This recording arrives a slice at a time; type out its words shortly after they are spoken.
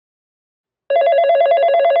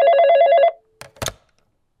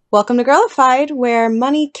Welcome to Girlified, where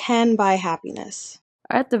money can buy happiness.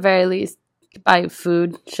 Or at the very least, buy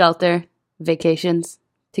food, shelter, vacations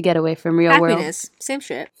to get away from real world. Happiness. Same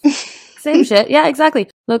shit. Same shit. Yeah, exactly.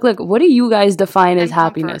 Look, what do you guys define as And comfort.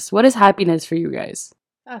 happiness? What is happiness for you guys?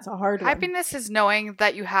 That's a hard one. Happiness is knowing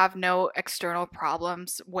that you have no external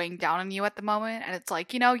problems weighing down on you at the moment. And it's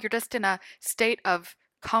like, you're just in a state of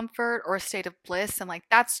comfort or a state of bliss. And like,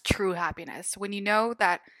 that's true happiness. When you know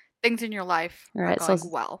that things in your life All are right, going so-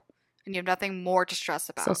 well and you have nothing more to stress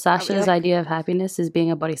about. So Sasha's idea of happiness is being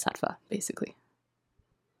a bodhisattva, basically.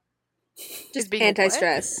 Just being a what?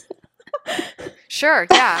 Anti-stress. Sure,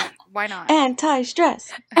 yeah. Why not?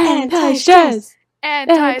 Anti-stress. Anti-stress.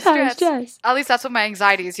 Anti-stress. At least that's what my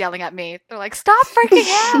anxiety is yelling at me. They're like, stop freaking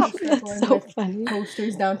out. That's so funny.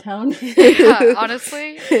 Posters downtown. Yeah,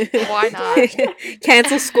 honestly, why not?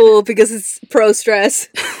 Cancel school because it's pro-stress.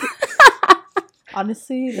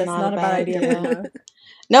 Honestly, that's Not not, a a bad bad idea. idea. Mama.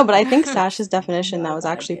 No, but I think Sasha's definition that was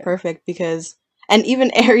actually perfect because, and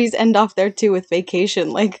even Aries end off there too with vacation.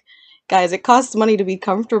 Like, guys, it costs money to be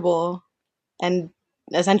comfortable and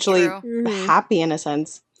essentially True. Mhm. happy in a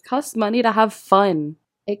sense. It costs money to have fun.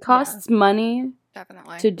 It costs money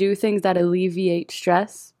Definitely. to do things that alleviate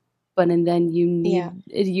stress, and then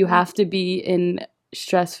you have to be in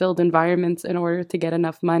stress-filled environments in order to get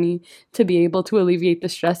enough money to be able to alleviate the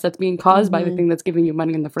stress that's being caused by the Mhm. thing that's giving you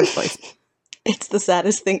money in the first place. It's the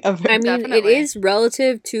saddest thing ever. I mean, Definitely. it is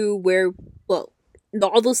relative to where,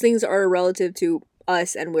 all those things are relative to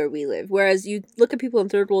us and where we live. Whereas you look at people in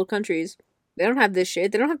third world countries, they don't have this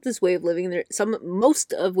shit. They don't have this way of living.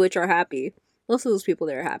 Most of which are happy. Most of those people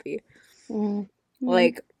there are happy. Mm.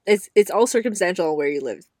 Like, it's all circumstantial on where you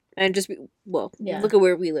live. And Yeah. look at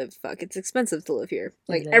where we live. Fuck, it's expensive to live here.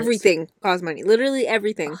 Like, It is. everything costs money. Literally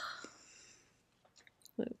everything.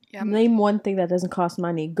 Yeah. Name one thing that doesn't cost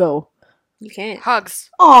money. Go. You can't. Hugs.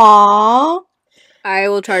 Aww. I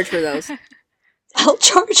will charge for those. I'll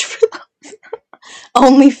charge for those.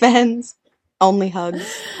 OnlyFans. Only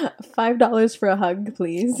hugs. $5 for a hug,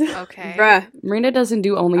 please. Okay. Bruh. Marina doesn't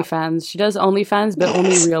do OnlyFans. She does OnlyFans, but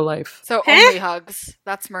only real life. So Huh? only hugs.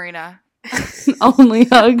 That's Marina. Only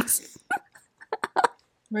hugs.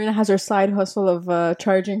 Marina has her side hustle of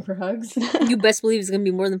charging for hugs. You best believe it's gonna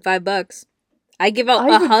be more than $5. I give out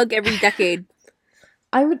I a would- hug every decade.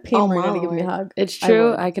 I would pay Oh, Marina my to give me a lord. hug. It's I true.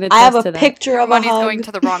 would. I can attest I have a to that. picture of a Money's hug. going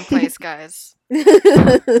to the wrong place, guys. You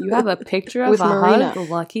have a picture of With a Marina. hug?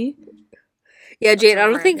 Lucky. Yeah, Jade. That's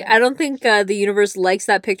I don't think the universe likes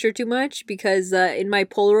that picture too much because in my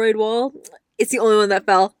Polaroid wall, it's the only one that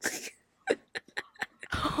fell.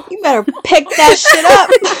 You better pick that shit up.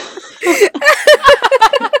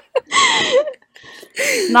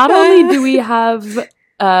 Not only do we have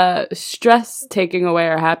stress taking away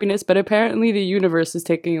our happiness, but apparently the universe is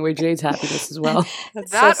taking away Jade's happiness as well. That's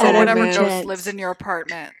That so or sad, whatever man. ghost Chance. lives in your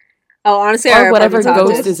apartment. Oh, honestly, Or our whatever apartment's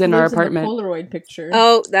haunted. ghost is in our Lives apartment. the Polaroid picture.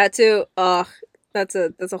 Oh, that too. Oh, that's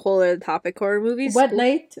a whole other topic. Horror movies. What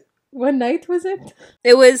night? What night was it?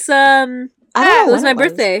 It was I don't know it was when my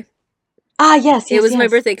birthday. Ah, yes, It was my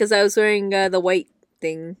yes. birthday because I was wearing the white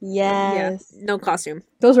thing. Yes. Yeah, no costume.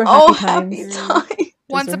 Those were happy Oh, times. happy time.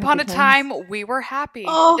 Once are upon a happy time, we were happy.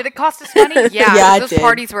 Oh. Did it cost us money? Yeah. Yeah, it those did.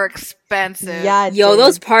 parties were expensive. Yeah, it Yo, did.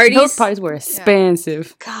 those parties. Those parties were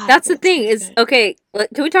expensive. God, That's the thing is okay.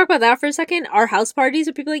 Can we talk about that for a second? Our house parties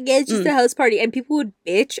are people like, yeah, it's just a house party, and people would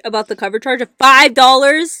bitch about the cover charge of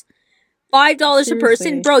 $5. $5 a person,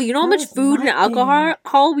 Seriously. bro. You know how That much was food and nothing.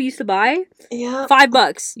 alcohol we used to buy? Yeah.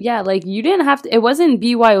 $5. Yeah, like you didn't have to. It wasn't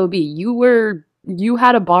BYOB. You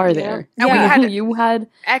had a bar Yeah. there. And we Yeah. had You had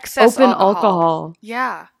excess open alcohol. alcohol,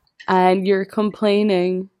 Yeah. and you're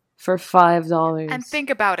complaining for $5. And think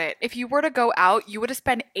about it. If you were to go out, you would have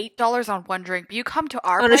spent $8 on one drink. But you come to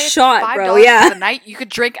our On a place, shot, $5 bro, yeah. for the night. You could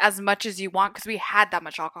drink as much as you want because we had that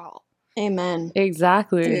much alcohol. Amen.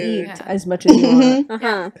 Exactly. Dude. Eat Yeah. as much as you want.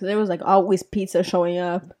 Uh-huh. Because there was like always pizza showing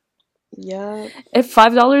up. Yeah. If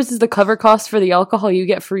 $5 is the cover cost for the alcohol, you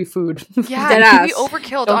get free food. Yeah, Deadass. we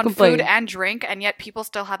overkilled Don't on complain. food and drink, and yet people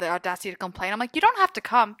still had the audacity to complain. I'm like, you don't have to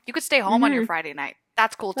come. You could stay home on your Friday night.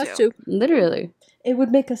 That's cool That's too. true. Literally. It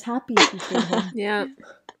would make us happy if we stayed home. Yeah.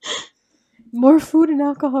 More food and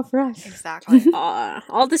alcohol for us. Exactly.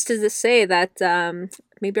 All this to just say that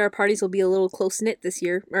maybe our parties will be a little close knit this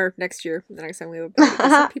year or next year. The next time we have a party.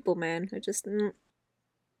 'Cause some people, man, I just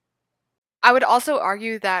I would also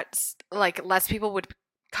argue that like less people would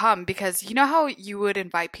come because you know how you would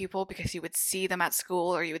invite people because you would see them at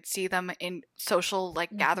school or you would see them in social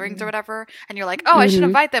like gatherings or whatever, and you're like, oh, I should Mhm.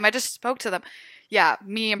 invite them. I just spoke to them. yeah,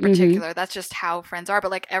 me in particular, that's just how friends are.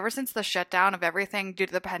 But like ever since the shutdown of everything due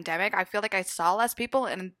to the pandemic, I feel like I saw less people,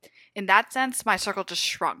 and in that sense, my circle just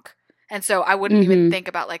shrunk. And so I wouldn't even think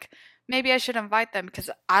about like maybe I should invite them because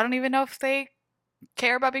I don't even know if they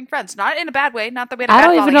care about being friends. Not in a bad way, not the way. I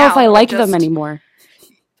don't even know if I like them anymore.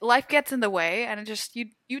 Life gets in the way, and it just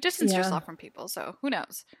you distance yourself from people. So who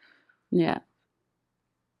knows? Yeah.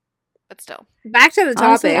 But still, back to the topic.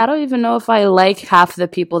 Honestly, I don't even know if I like half the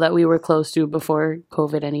people that we were close to before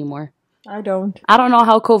COVID anymore. I don't know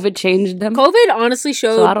how COVID changed them. COVID honestly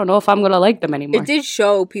showed. So I don't know if I'm gonna like them anymore. It did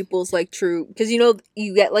show people's like true, because you know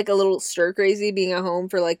you get like a little stir crazy being at home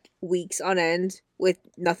for like weeks on end with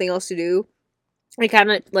nothing else to do. It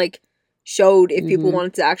kind of like showed if people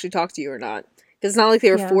wanted to actually talk to you or not, because it's not like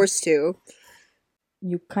they were forced to.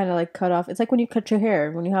 You kind of like cut off. It's like when you cut your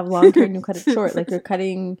hair. When you have long hair and you cut it short, like you're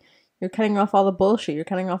cutting off all the bullshit. You're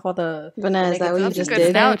cutting off all the. Vanessa, is that what you just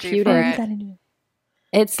did?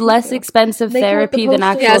 It's less expensive therapy than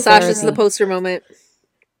actual therapy. Yeah, Sasha's the poster moment.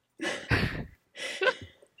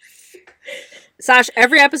 Sash,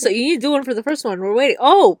 every episode, you need to do one for the first one. We're waiting.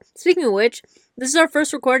 Oh, speaking of which, this is our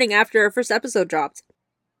first recording after our first episode dropped.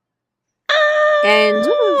 And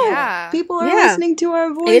people are listening to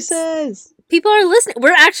our voices. People are listening.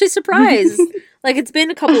 We're actually surprised. Like, it's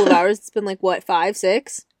been a couple of hours. It's been like, what, 5,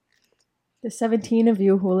 6? The 17 of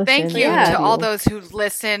you who listen. Thank you to all those who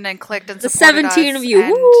listened and clicked and supported us. The 17 of you.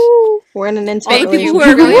 Woo! We're in an all inspiration. the people who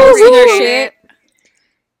are really posting our shit.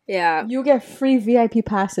 Yeah. You get free VIP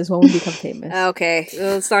passes when we become famous. Okay.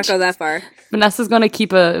 Let's not go that far. Vanessa's gonna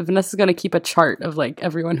keep a chart of like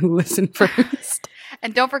everyone who listened first.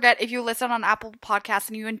 And don't forget, if you listen on Apple Podcasts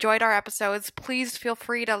and you enjoyed our episodes, please feel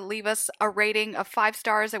free to leave us a rating of 5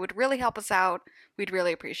 stars. It would really help us out. We'd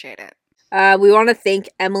really appreciate it. We want to thank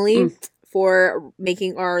Emily for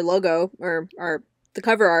making our logo or the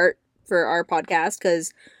cover art for our podcast,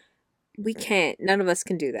 because none of us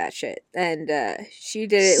can do that shit. And she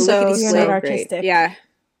did it so artistic. Yeah.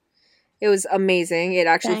 It was amazing. It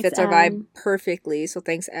actually fits our vibe perfectly. So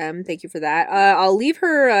thanks, Em. Thank you for that. I'll leave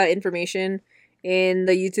her information in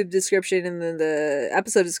the YouTube description and then the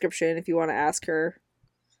episode description if you want to ask her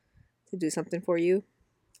to do something for you.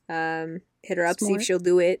 Hit her up, see if she'll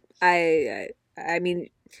do it. I mean,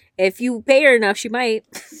 if you pay her enough, she might.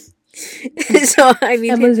 So I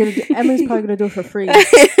mean, Emily's probably gonna do it for free.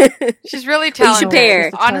 She's really talented. You should pay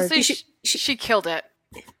her. Honestly, she killed it.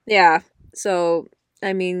 Yeah. So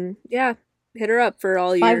I mean, yeah, hit her up for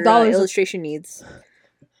all your illustration needs.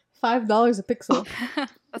 $5 a pixel.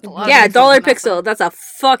 That's a lot. Yeah, $1 pixel. That's a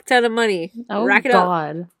fuck ton of money. Oh, rack it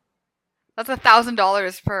God. up. That's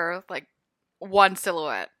 $1,000 per like one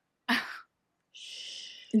silhouette.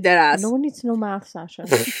 Deadass. No one needs to know math, Sasha.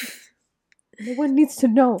 No one needs to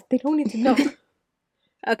know. They don't need to know.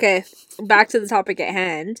 Okay, back to the topic at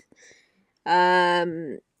hand.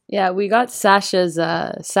 Yeah, we got Sasha's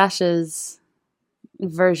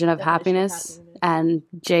version of happiness, and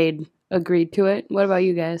Jade agreed to it. What about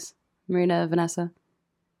you guys, Marina, Vanessa?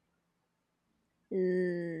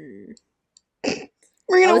 Marina,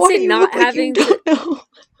 I would say not having to.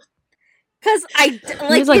 Because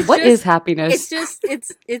what is happiness?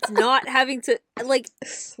 It's not having to, like,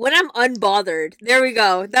 when I'm unbothered. There we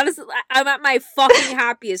go. I'm at my fucking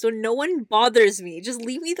happiest when no one bothers me. Just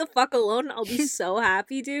leave me the fuck alone. I'll be so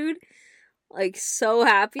happy, dude. Like, so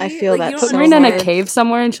happy. I feel like, that. Put Marina in a cave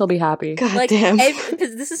somewhere and she'll be happy. God like, damn.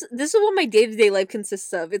 Because this is what my day-to-day life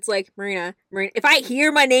consists of. It's like, Marina. If I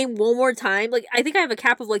hear my name one more time, like, I think I have a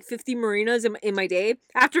cap of like 50 Marinas in my day.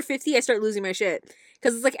 After 50, I start losing my shit.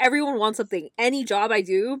 Because it's like everyone wants something. Any job I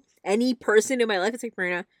do, any person in my life, it's like,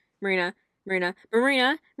 Marina, I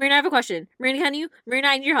have a question. Marina, I need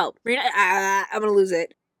your help. Marina, I'm gonna lose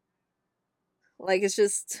it. Like, it's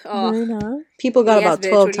just, Marina? People got about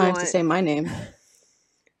 12 times to say my name.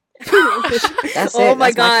 That's oh it. my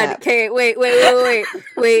That's god. Okay, wait.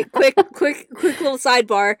 Quick little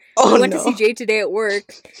sidebar. I went to see Jade today at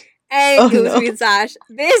work. And it was me and Sash.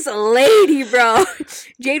 This lady, bro.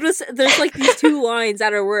 There's like these 2 lines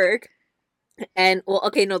at her work. And,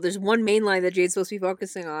 there's one main line that Jade's supposed to be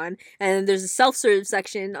focusing on. And then there's a self-serve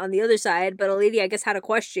section on the other side. But a lady, I guess, had a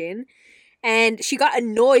question. And she got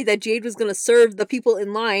annoyed that Jade was going to serve the people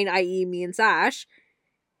in line, i.e. me and Sash.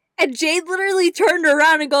 And Jade literally turned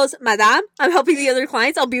around and goes, Madame, I'm helping the other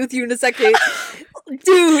clients. I'll be with you in a second.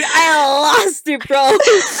 Dude, I lost it, bro.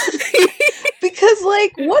 Because,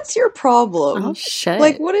 like, what's your problem? Oh, shit.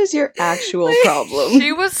 Like, what is your actual problem?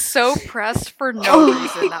 She was so pressed for no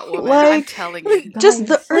reason, that woman. Like, I'm telling you. Just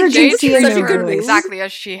the urgency in her voice. Exactly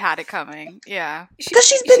as she had it coming. Yeah. Because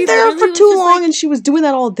she's been there for too long and she was doing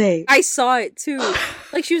that all day. I saw it, too.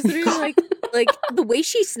 Like, she was literally like, like the way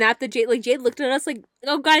she snapped at Jade, like Jade looked at us like,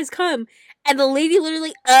 "Oh, guys, come!" And the lady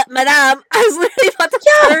literally, madame, I was literally about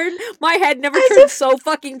to turn. My head never turned so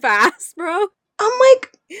fucking fast, bro. I'm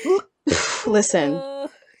like, listen,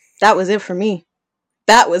 that was it for me.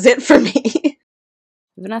 That was it for me.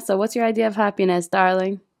 Vanessa, what's your idea of happiness,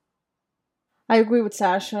 darling? I agree with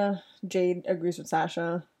Sasha. Jade agrees with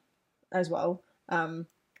Sasha as well.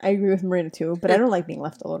 I agree with Marina too, but I don't like being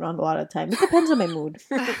left alone a lot of the time. It depends on my mood.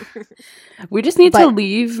 We just need to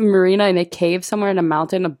leave Marina in a cave somewhere in a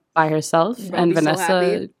mountain by herself, and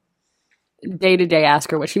Vanessa, day to day, ask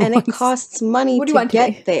her what she wants. And it costs money to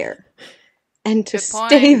get there and to Good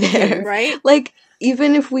stay point. there, Right? Like,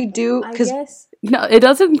 even if we do, because no, it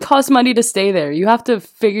doesn't cost money to stay there. You have to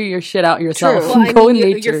figure your shit out yourself. Well, I Go mean, in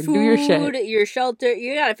your nature, food, do your shit, your shelter.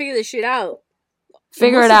 You gotta figure this shit out.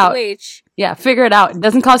 figure it out. Yeah, figure it out. It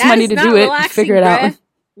doesn't cost money to do it. Figure it out.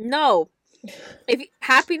 No. If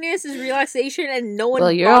happiness is relaxation and no one.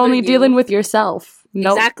 Well, you're only dealing with yourself.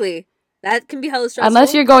 No, Exactly. That can be hella stressful.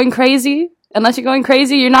 Unless you're going crazy,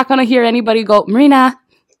 you're not gonna hear anybody go, Marina.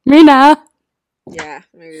 Yeah,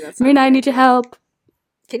 maybe that's. Marina, I need your help.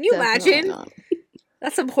 Can you imagine?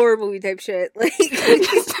 That's some horror movie type shit. Like.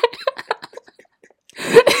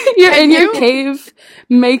 You're in your cave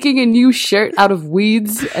making a new shirt out of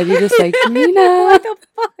weeds, and you're just like, Marina, what the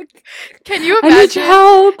fuck? Can you I need your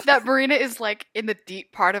help. that Marina is like in the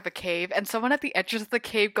deep part of a cave, and someone at the entrance of the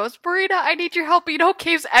cave goes, "Marina, I need your help." But you know,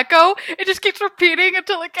 caves echo. It just keeps repeating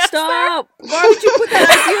until it gets Stop! Why would you put that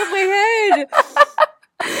idea in my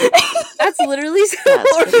head? That's literally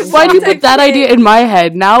so. Why do you put that idea in my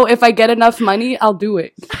head? Now, if I get enough money, I'll do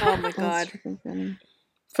it. Oh my god.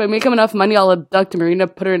 If I make him enough money, I'll abduct Marina,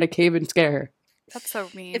 put her in a cave, and scare her. That's so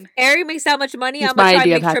mean. If Ari makes that much money, It's I'm gonna my try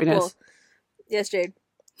idea and of make triple. happiness. Yes, Jade.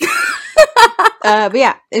 But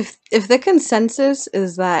yeah, if the consensus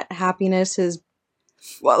is that happiness is,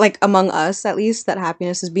 well, like among us at least, that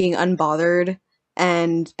happiness is being unbothered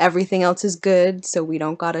and everything else is good, so we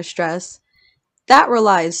don't gotta stress. That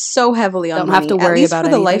relies so heavily on Don't money, have to worry at least about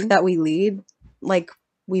for the life anything. that we lead. Like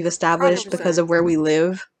we've established 100%. because of where we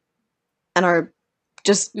live and our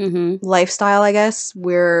just Mm-hmm. lifestyle. I guess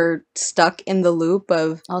we're stuck in the loop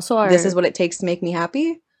of Also, this is what it takes to make me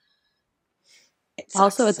happy. It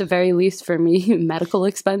also, sucks. at the very least, for me, medical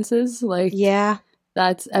expenses, like, yeah.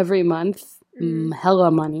 that's every month, hella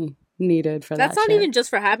money needed for that. That's not shit. even just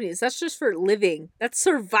for happiness. That's just for living. That's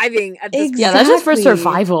surviving at this Yeah, that's just for Exactly.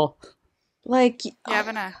 survival. Like, Yeah,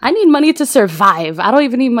 Vanessa. I need money to survive. I don't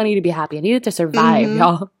even need money to be happy. I need it to survive, Mhm.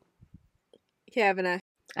 y'all. Yeah, Vanessa.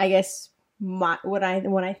 I guess when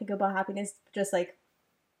I think about happiness, just like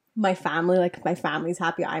my family, like if my family's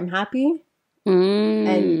happy, I'm happy.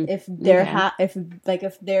 And if they're okay.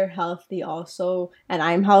 if they're healthy also, and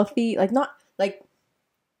I'm healthy, like not like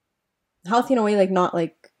healthy in a way, like not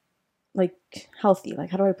like healthy. Like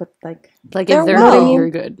how do I put Like They're if they're well. good, you're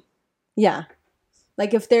good. yeah,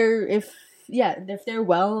 like if they're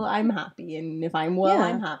well, I'm happy, and if I'm well, Yeah.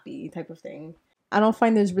 I'm happy, type of thing. I don't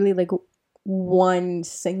find there's really like one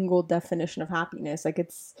single definition of happiness. Like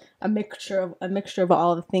it's a mixture of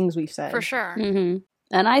all the things we've said. For sure. Mm-hmm.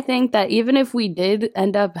 And I think that even if we did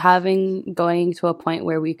end up going to a point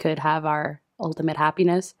where we could have our ultimate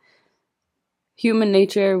happiness, human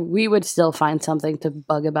nature, we would still find something to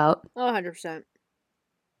bug about. Oh, 100%.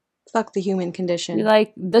 fuck the human condition. You're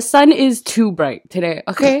like, the sun is too bright today,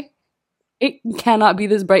 okay? It cannot be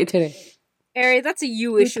this bright today. Ari, that's a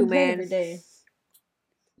you We issue, complain man. every day.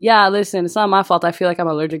 Yeah, listen, it's not my fault. I feel like I'm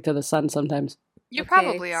allergic to the sun sometimes. You Okay,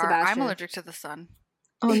 probably are. Sebastian. I'm allergic to the sun.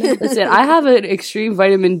 Oh no. Listen, I have an extreme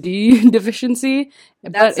vitamin D deficiency,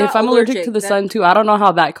 That's but if not I'm allergic allergic, to the that- sun too, I don't know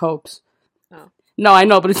how that copes. Oh. No, I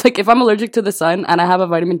know, but it's like if I'm allergic to the sun and I have a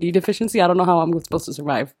vitamin D deficiency, I don't know how I'm supposed to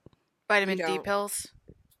survive. Vitamin D don't. pills.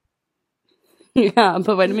 Yeah,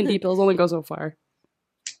 but vitamin D pills only go so far.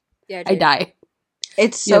 Yeah, I Jade. die.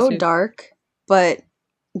 It's so Yes, dark, but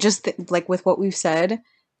just like with what we've said,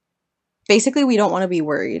 basically we don't want to be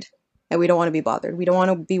worried and we don't want to be bothered. We don't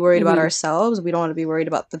want to be worried about Mhm. ourselves. We don't want to be worried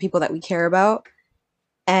about the people that we care about.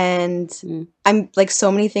 And Mm. I'm like,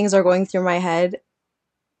 so many things are going through my head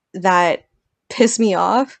that piss me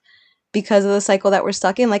off because of the cycle that we're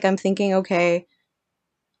stuck in. Like I'm thinking, okay,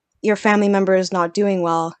 your family member is not doing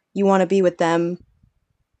well. You want to be with them.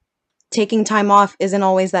 Taking time off isn't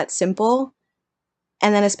always that simple.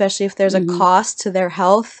 And then especially if there's Mhm. a cost to their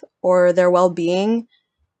health or their well-being,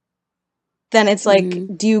 then it's like,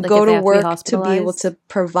 Mhm. do you Like go if they to have to be work to be able hospitalized? to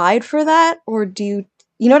provide for that? Or do you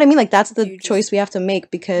know what I mean? Like that's the Do you just- choice we have to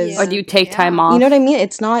make because Or do you take Yeah. time off? you know what I mean?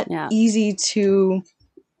 It's not Yeah. easy to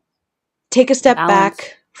take a step Balance.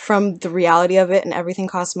 back from the reality of it and everything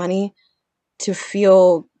costs money to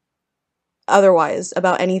feel otherwise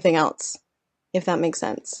about anything else, if that makes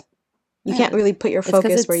sense. You can't really put your It's 'cause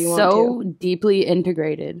focus it's where you want so deeply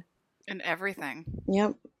integrated. In everything, to.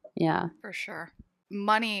 Yep. Yeah. for sure.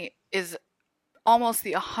 Money is almost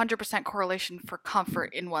the 100% correlation for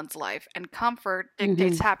comfort in one's life, and comfort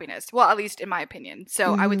dictates happiness. Well, at least in my opinion.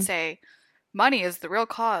 So I would Mhm. say money is the real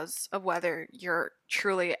cause of whether you're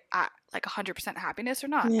truly at like 100% happiness or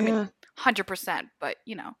not. I mean, Yeah. 100%, but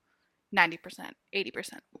 90%,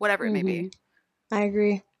 80%, whatever it may be. I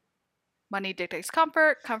agree. Money dictates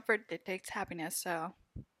comfort, comfort dictates happiness. So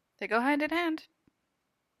they go hand in hand.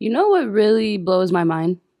 You know what really blows my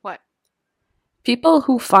mind? What? People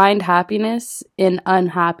who find happiness in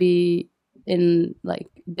like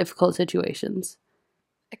difficult situations.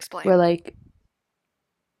 Explain. Where like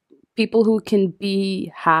people who can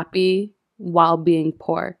be happy while being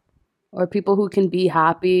poor, or people who can be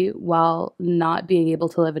happy while not being able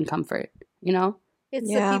to live in comfort, you know? It's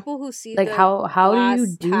Yeah. the people who see Like the how do you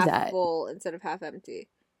glass do half that? full instead of half empty.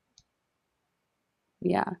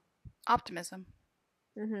 Yeah. Optimism.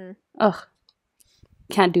 Mm-hmm. Ugh.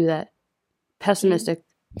 Can't do that. Pessimistic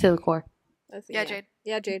to the core. Yeah, Jade.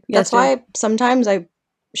 Yeah, Jade. Yes, That's Jade. why sometimes I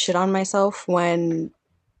shit on myself when,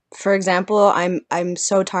 for example, I'm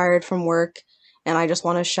so tired from work and I just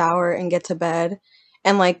want to shower and get to bed,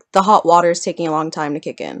 and like the hot water is taking a long time to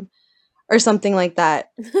kick in, or something like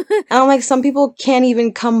that. And I'm like, some people can't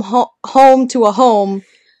even come home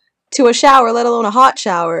to a shower, let alone a hot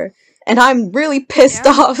shower. And I'm really pissed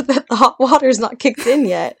Yeah. off that the hot water's not kicked in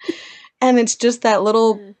yet. And it's just that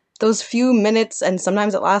little, Mm. those few minutes, and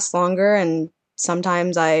sometimes it lasts longer, and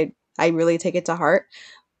sometimes I really take it to heart.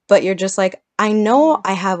 But you're just like, I know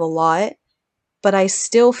I have a lot, but I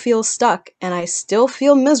still feel stuck, and I still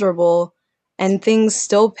feel miserable, and things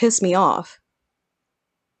still piss me off.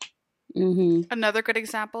 Mm-hmm. Another good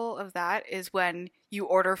example of that is when you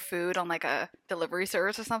order food on like a delivery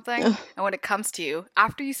service or something, Ugh. and when it comes to you,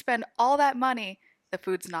 after you spend all that money, the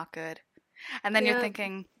food's not good. And then you're Yeah.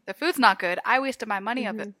 thinking, the food's not good. I wasted my money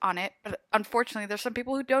Mhm. on it. But unfortunately, there's some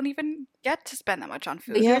people who don't even get to spend that much on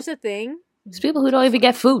food. But Yeah. here's the thing. There's people who don't even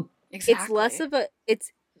get food. Exactly. It's less of a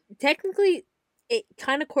it's technically it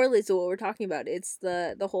kind of correlates to what we're talking about. It's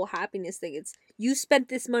the whole happiness thing. It's you spent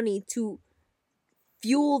this money to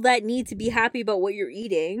fuel that need to be happy about what you're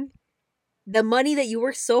eating. The money that you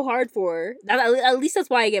worked so hard for, at least that's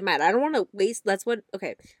why I get mad. I don't want to waste. That's what,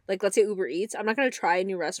 okay, like let's say Uber Eats. I'm not going to try a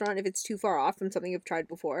new restaurant if it's too far off from something I've tried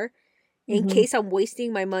before, in Mhm. case I'm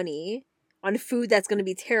wasting my money on food that's going to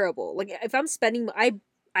be terrible. Like if I'm spending,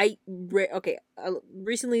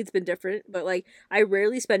 recently it's been different, but like I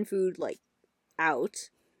rarely spend food like out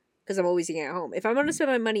because I'm always eating at home. If I'm going to spend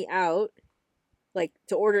my money out, like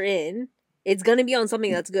to order in, it's going to be on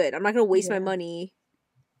something that's good. I'm not going to waste my Yeah. money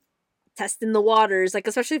testing the waters, like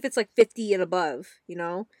especially if it's like 50 and above, you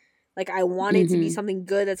know? Like I want it to be Mhm. something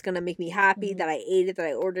good that's going to make me happy, Mhm. that I ate it, that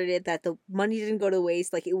I ordered it, that the money didn't go to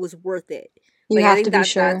waste, like it was worth it. You Like I have think to be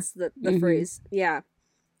sure. that's the Mhm. phrase. Yeah.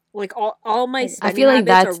 Like all my I spending feel like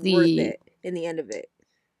habits that's are worth the- it in the end of it.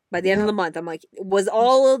 By the end of Yep. the month, I'm like, was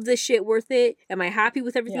all of this shit worth it? Am I happy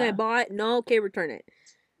with everything I Yeah. bought? No, okay, return it.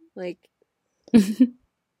 Like,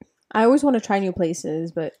 I always want to try new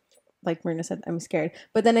places, but like Marina said, I'm scared.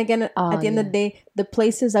 But then again, Oh, at the end of the day, the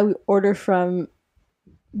places that we order from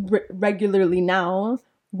regularly now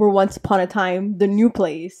were once upon a time the new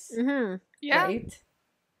place, Yeah. right?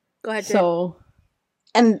 go ahead. Jade. So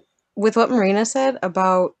And with what Marina said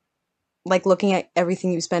about like looking at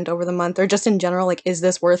everything you spent over the month, or just in general, like, is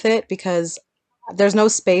this worth it? Because there's no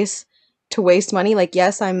space to waste money. Like,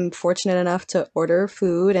 yes, I'm fortunate enough to order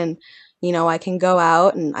food and, I can go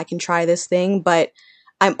out and I can try this thing, but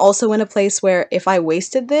I'm also in a place where if I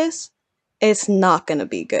wasted this, it's not going to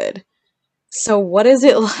be good. So what is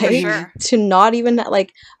it like sure. to not even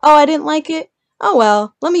like, oh, I didn't like it? Oh,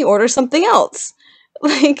 well, let me order something else.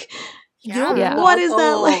 Like, You know Yeah. what is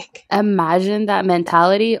that oh, like? Imagine that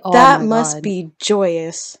mentality. Oh That my must God. be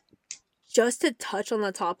joyous. Just to touch on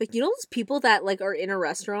the topic, you know those people that like are in a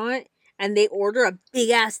restaurant and they order a big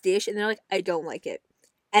ass dish and they're like, I don't like it,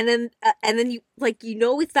 and then you like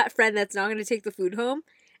it's that friend that's not gonna take the food home,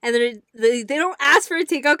 and then they don't ask for a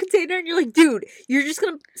takeout container, and you're like, dude, you're just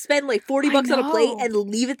gonna spend like $40 on a plate know. and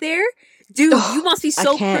leave it there, dude. Ugh, You must be I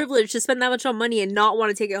so can't. privileged to spend that much on money and not want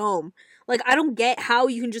to take it home. Like I don't get how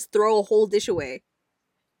you can just throw a whole dish away.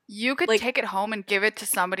 You could Like- take it home and give it to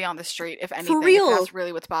somebody on the street, if anything, real. if that's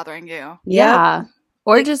really what's bothering you. Yeah.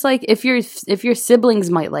 Or Like- just like if your siblings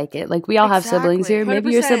might like it. Like we all have siblings Exactly. here.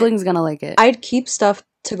 Maybe your 100%. siblings gonna like it. I'd keep stuff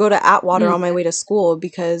to go to Atwater Mm. on my way to school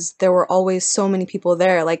because there were always so many people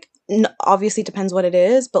there. Like, obviously depends what it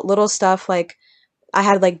is, but little stuff like I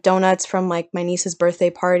had like donuts from like my niece's birthday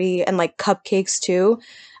party and like cupcakes too.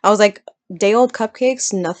 I was like, day old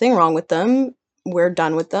cupcakes, nothing wrong with them. We're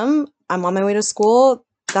done with them. I'm on my way to school.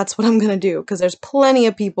 That's what I'm gonna do because there's plenty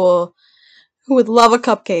of people who would love a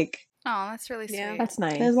cupcake. Oh, that's really sweet. Yeah. That's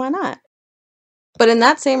nice. Because why not? But in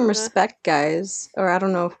that same respect, guys, or I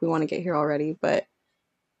don't know if we want to get here already, but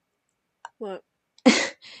What?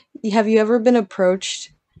 have you ever been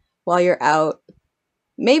approached while you're out?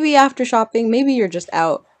 Maybe after shopping, maybe you're just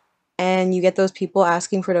out and you get those people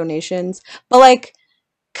asking for donations, but like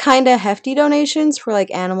kind of hefty donations for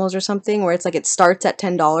like animals or something where it's like it starts at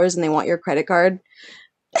 $10 and they want your credit card.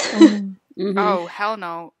 Mhm. Oh, hell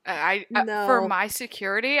no. For No. my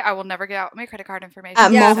security, I will never get out my credit card information.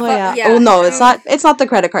 At Yeah, Mont fuck- Royal. yeah. Oh no, it's not the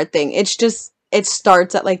credit card thing. It's just it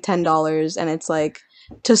starts at like $10 and it's like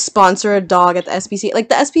to sponsor a dog at the SPCA. Like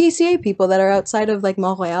the SPCA people that are outside of like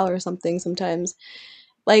Mont Royal or something sometimes.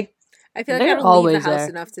 Like, I feel like They're I don't leave always the house there.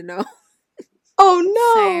 enough to know.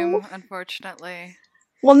 oh no. Same, unfortunately.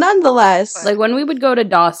 Well, nonetheless, Like when we would go to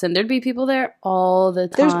Dawson, there'd be people there all the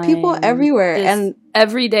time. there's people everywhere Just and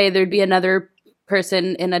every day there'd be another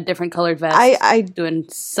person in a different colored vest I doing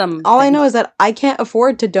some. all I know is that I can't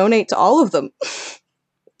afford to donate to all of them.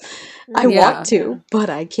 I Yeah. want to,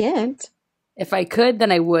 but I can't. If I could,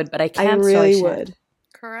 then I would, but I I can't. really so I shan't. would.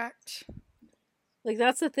 Correct. Like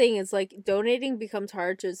that's the thing. It's like donating becomes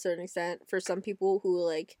hard to a certain extent for some people who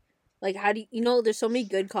like how do you know? There's so many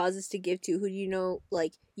good causes to give to. Who do you know?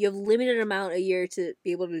 Like you have limited amount a year to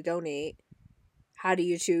be able to donate. How do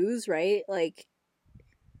you choose? Right? Like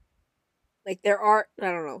there are I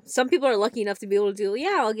don't know. Some people are lucky enough to be able to do.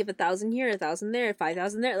 Yeah, I'll give 1,000 here, 1,000 there,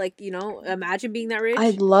 5,000 there. Like imagine being that rich.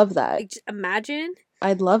 I'd love that. like just imagine.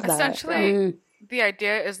 I'd love that. Essentially, Mm. the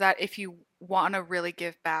idea is that if you want to really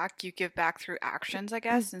give back, you give back through actions, I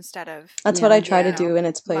guess, instead of That's what I Yeah. try to Yeah. do in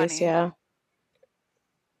its place, Money. yeah.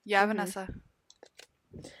 yeah, Mhm. Vanessa.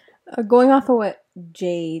 Going off of what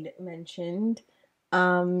Jade mentioned,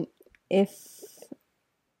 well,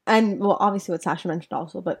 obviously what Sasha mentioned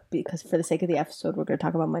also, but because for the sake of the episode, we're going to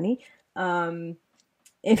talk about money.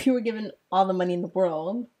 If you were given all the money in the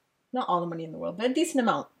world, not all the money in the world, but a decent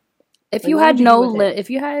amount. If Like, you what had would you no do with it? if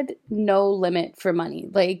you had no limit for money,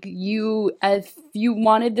 like if you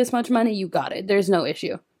wanted this much money, you got it. There's no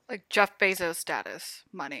issue. Like Jeff Bezos status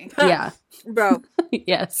money. Yeah. Bro,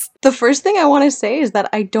 Yes. The first thing I want to say is that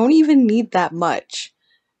I don't even need that much.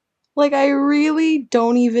 Like, I really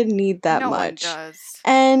don't even need that no much. one does.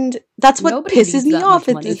 And that's what Nobody pisses needs me that off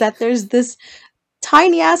much is money. that there's this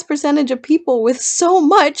tiny ass percentage of people with so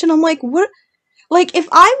much, and I'm like, what? Like, if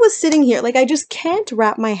I was sitting here, like, I just can't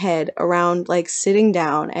wrap my head around, like, sitting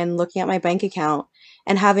down and looking at my bank account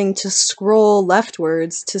and having to scroll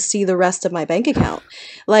leftwards to see the rest of my bank account.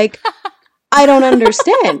 Like, I don't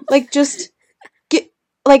understand. Like, just get,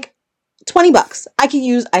 like, $20. I could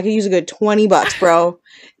use a good $20, bro.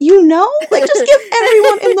 You know? Like, just give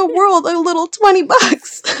everyone in the world a little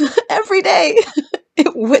 $20 every day.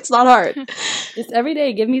 It's not hard. Just every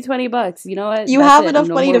day, give me $20. You know what? You That's have it. enough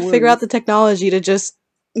No money more to figure out the worries. technology to just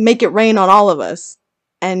make it rain on all of us.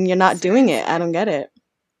 And you're not doing it. I don't get it.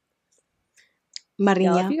 Y'all,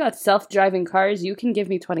 Maria. if you got self-driving cars, you can give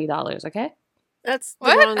me $20, okay? that's the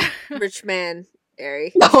What? wrong rich man,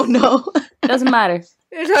 Ari. Oh no. Doesn't matter.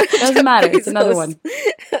 Doesn't matter, it's another one.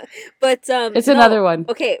 But It's no, another one.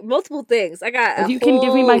 Okay, multiple things. I got. If a you can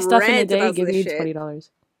give me my whole stuff in a rant day, about give this me shit. $20.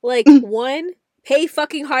 Like one, pay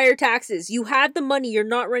fucking higher taxes. You had the money. You're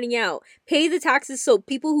not running out. Pay the taxes so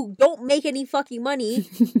people who don't make any fucking money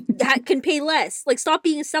can pay less. Like stop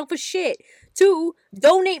being a selfish shit. Two,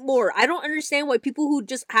 donate more. I don't understand why people who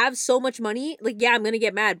just have so much money, like yeah, I'm gonna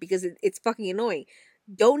get mad because it's fucking annoying.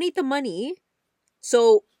 Donate the money.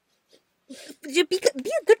 So just be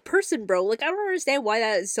a good person, bro. Like I don't understand why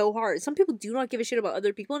that is so hard. Some people do not give a shit about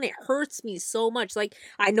other people, and it hurts me so much. Like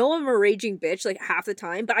I know I'm a raging bitch like half the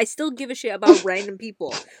time, but I still give a shit about random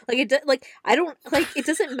people. Like I don't like it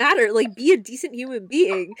doesn't matter. Like be a decent human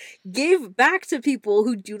being. Give back to people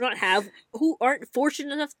who aren't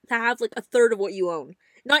fortunate enough to have like a third of what you own.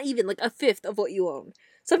 Not even like a fifth of what you own.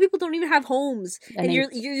 Some people don't even have homes, And and it-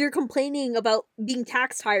 you're complaining about being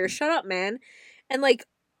taxed higher. Shut up, man. And like.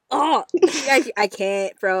 Oh, I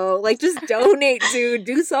can't, bro. Like, just donate, dude.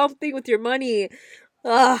 Do something with your money.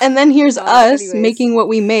 Ugh. And then here's God, us anyways. making what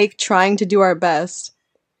we make, trying to do our best.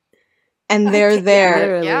 And I they're can't- there.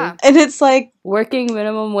 Literally. Yeah. And it's like, Working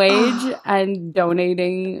minimum wage and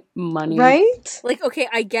donating money. right? Like, okay,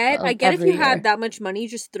 I get if Every you year. have that much money,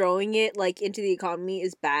 just throwing it, like, into the economy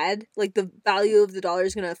is bad. Like, the value of the dollar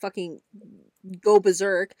is gonna fucking go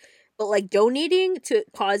berserk. But like donating to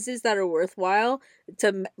causes that are worthwhile,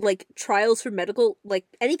 to like trials for medical, like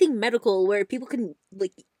anything medical where people can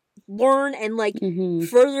like learn and like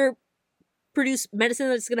further produce medicine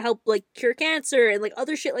that's gonna help like cure cancer and like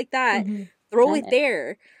other shit like that, throw it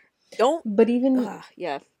there. Don't. But even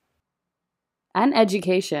yeah. And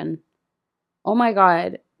education. Oh my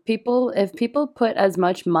god. If people put as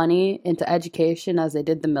much money into education as they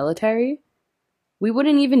did the military, we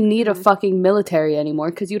wouldn't even need a fucking military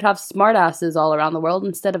anymore because you'd have smartasses all around the world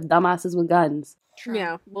instead of dumbasses with guns. True.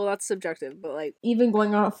 Yeah, well, that's subjective, but like even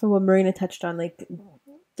going off of what Marina touched on, like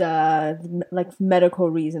the like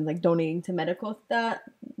medical reasons, like donating to medical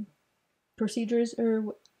procedures,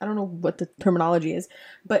 or I don't know what the terminology is,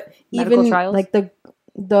 but medical even trials? Like the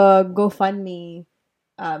GoFundMe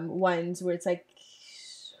ones where it's like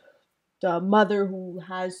the mother who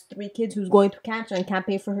has 3 kids who's going through cancer and can't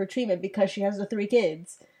pay for her treatment because she has the 3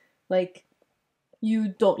 kids. Like,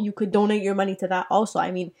 you could donate your money to that also.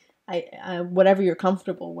 I mean, I whatever you're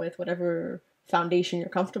comfortable with, whatever foundation you're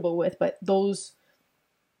comfortable with, but those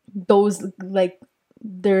like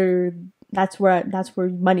that's where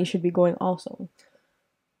money should be going also.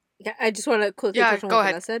 Yeah, I just want to quickly touch on what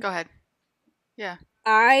Vanessa said. Go ahead. Yeah.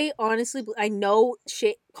 I honestly, I know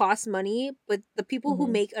shit costs money, but the people who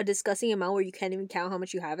make a disgusting amount where you can't even count how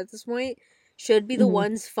much you have at this point should be the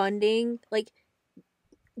ones funding, like,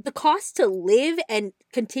 the cost to live and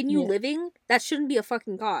continue living. That shouldn't be a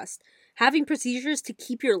fucking cost. Having procedures to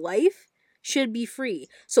keep your life should be free.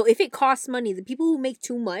 So if it costs money, the people who make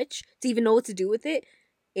too much to even know what to do with it,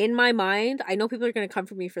 in my mind, I know people are going to come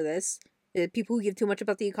for me for this. People who give too much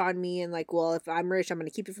about the economy and like, well, if I'm rich, I'm going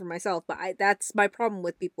to keep it for myself. But that's my problem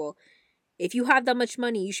with people. If you have that much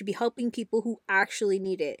money, you should be helping people who actually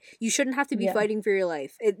need it. You shouldn't have to be fighting for your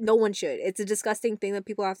life. No one should. It's a disgusting thing that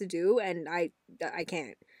people have to do, and I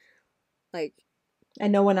can't. Like,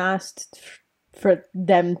 and no one asked for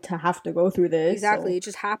them to have to go through this. Exactly. So. It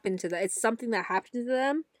just happened to them. It's something that happened to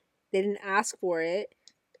them. They didn't ask for it.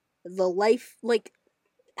 The life, like,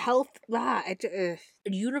 health,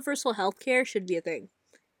 universal healthcare should be a thing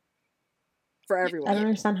for everyone. I don't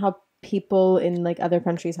understand how people in like other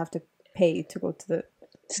countries have to pay to go to the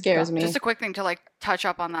scares me. Just a quick thing to like touch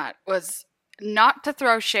up on that was not to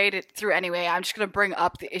throw shade through anyway. I'm just going to bring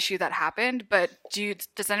up the issue that happened, but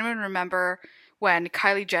does anyone remember when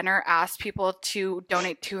Kylie Jenner asked people to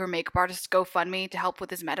donate to her makeup artist GoFundMe to help with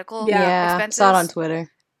his medical expenses? Saw it on Twitter.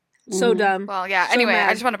 So dumb. Well, yeah. So anyway,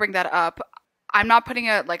 I just want to bring that up. I'm not putting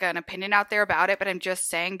an opinion out there about it, but I'm just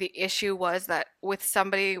saying the issue was that with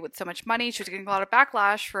somebody with so much money, she was getting a lot of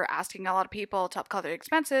backlash for asking a lot of people to help cover their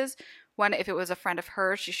expenses, when if it was a friend of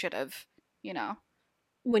hers, she should have,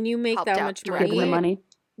 when you make that much money,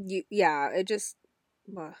 it just...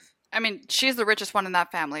 Ugh. I mean, she's the richest one in that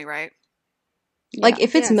family, right? Like,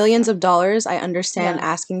 if it's millions of dollars, I understand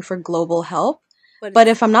asking for global help. But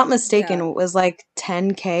if I'm not mistaken, it was like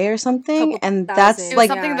 10K or something, and that's like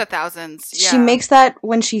something in the thousands. Yeah. She makes that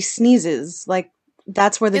when she sneezes. Like,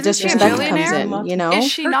 that's where the disrespect comes in. You know, is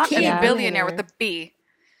she not a billionaire with a B?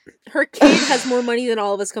 Her kid has more money than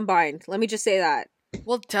all of us combined. Let me just say that.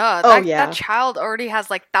 Well, duh. That child already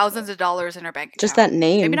has like thousands of dollars in her bank account. Just that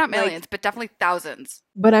name. Maybe not millions, but definitely thousands.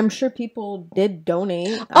 But I'm sure people did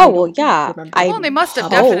donate. Oh, well, yeah. They must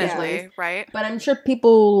have definitely, right? But I'm sure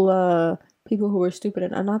people who were stupid,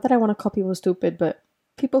 and not that I want to call people stupid, but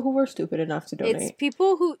people who were stupid enough to donate. It's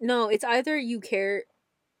people who, no, it's either you care,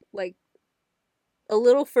 like, a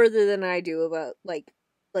little further than I do about, like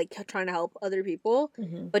trying to help other people,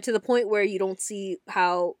 but to the point where you don't see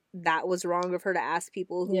how that was wrong of her to ask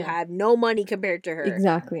people who had no money compared to her.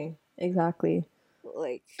 Exactly.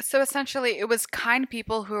 Like, so essentially it was kind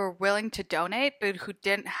people who were willing to donate, but who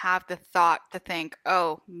didn't have the thought to think,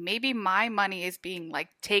 oh, maybe my money is being like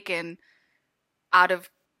taken out of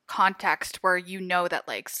context where that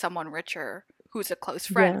like someone richer who's a close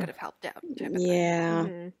friend could have helped out.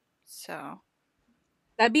 So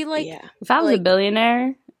that'd be like, if I was a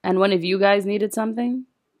billionaire and one of you guys needed something,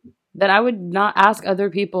 then I would not ask other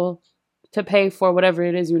people to pay for whatever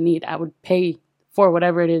it is you need. I would pay for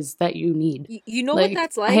whatever it is that you need. You know what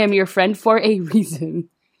that's like? I am your friend for a reason.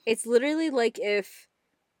 It's literally like if,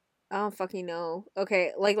 I don't fucking know.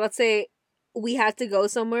 Okay, like let's say we had to go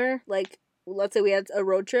somewhere, like let's say we had a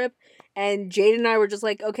road trip, and Jade and I were just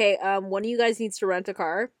like, okay, one of you guys needs to rent a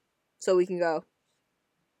car so we can go.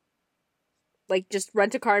 Like, just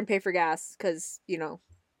rent a car and pay for gas, because,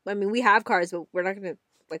 I mean, we have cars, but we're not going to,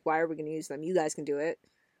 like, why are we going to use them? You guys can do it.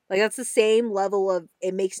 Like, that's the same level of,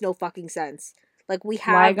 it makes no fucking sense. Like, we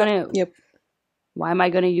have... Why am I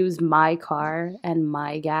going to use my car and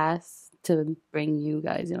my gas to bring you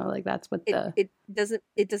guys, you know, like that's what it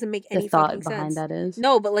doesn't make any thought fucking behind sense. that is.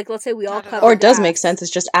 No, but like let's say we all cut or our it does gas. make sense.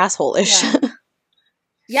 It's just asshole-ish.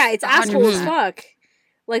 Yeah, it's asshole as 100%. fuck.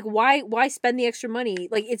 Like why spend the extra money?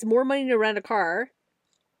 Like it's more money to rent a car,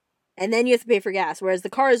 and then you have to pay for gas. Whereas the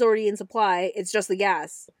car is already in supply. It's just the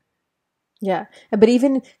gas. Yeah, but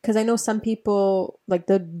even because I know some people, like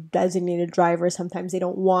the designated driver, sometimes they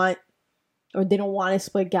don't want to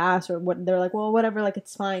split gas or what. They're like, well, whatever, like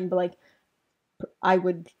it's fine, but like I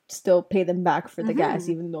would still pay them back for the gas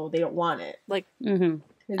even though they don't want it. Like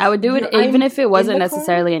I would do it even if it wasn't in the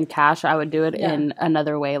necessarily in cash. I would do it Yeah. in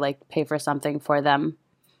another way, like pay for something for them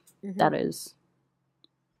that is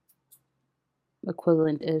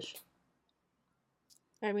equivalent-ish.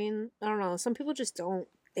 I mean, I don't know. Some people just don't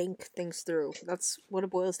think things through. That's what it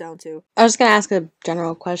boils down to. I was gonna ask a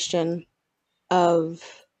general question of,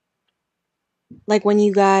 like, when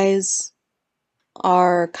you guys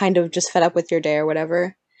are kind of just fed up with your day or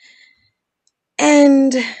whatever,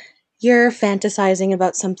 and you're fantasizing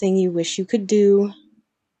about something you wish you could do.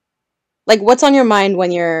 Like, what's on your mind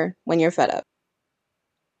when you're fed up?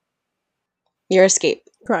 Your escape.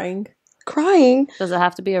 Crying. Does it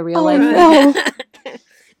have to be a real Oh, life thing? no.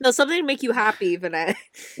 No, something to make you happy, Vanessa.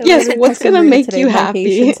 Yes, what's gonna make you My happy?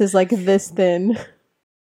 patience is like this thin.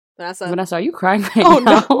 Vanessa, are you crying right Oh,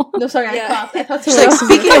 now? No, sorry, Yeah. I coughed. I thought She's like,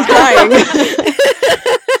 speaking of crying.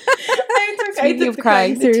 Speaking of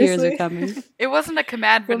crying, the tears are coming. It wasn't a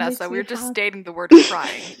command, What Vanessa. makes We you were just happy? stating the word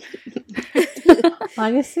crying.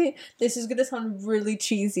 Honestly, this is gonna sound really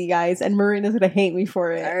cheesy, guys, and Marina's gonna hate me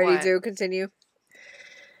for it. I already What? do. Continue.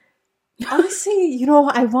 Honestly, you know,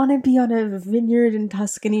 I want to be on a vineyard in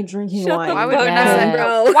Tuscany drinking Shut wine. the Why would fuck Vanessa? up,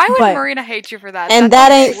 bro. Why would But- Marina hate you for that? And That's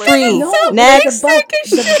that ain't literally- free. No, Next.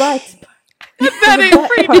 the butt. That the ain't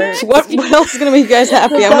butt free. part. Next. What else is gonna make you guys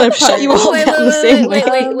happy? The I'm gonna butt shut part. you all Wait, down the same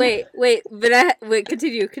way. wait. Vanessa, wait.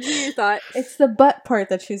 Continue your thought. It's the butt part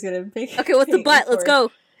that she's gonna make. Okay, what's the hate me butt? Let's for.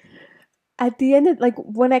 go. At the end of, like,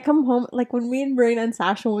 when I come home, like when me and Marina and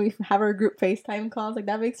Sasha, when we have our group FaceTime calls, like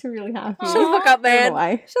that makes me really happy. Shut the fuck up, I don't know man.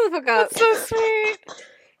 why. Shut the fuck up. That's so sweet.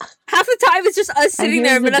 Half the time it's just us sitting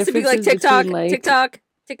there, here's and the Vanessa being like differences TikTok, between, like- TikTok,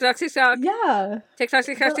 Yeah. TikTok, But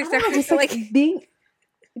I don't know, TikTok. just Like, like being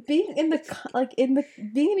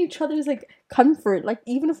in each other's like comfort, like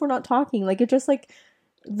even if we're not talking, like it's just like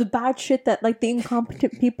the bad shit that like the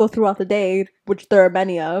incompetent people throughout the day, which there are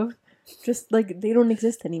many of, just like they don't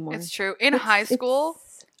exist anymore. It's true. In It's- high school,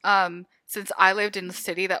 it's- since I lived in a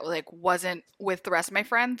city that like wasn't with the rest of my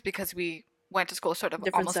friends because we went to school sort of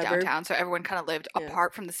Different almost suburb. downtown, so everyone kind of lived Yeah.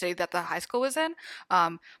 apart from the city that the high school was in.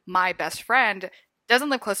 My best friend doesn't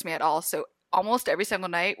live close to me at all, so almost every single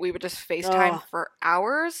night we would just FaceTime Ugh. for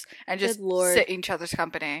hours and just Good Lord. sit in each other's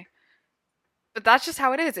company. But that's just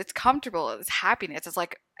how it is. It's comfortable. It's happiness. It's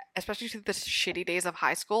like, especially through the shitty days of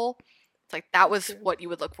high school, it's like that was what you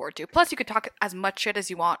would look forward to. Plus, you could talk as much shit as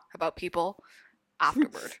you want about people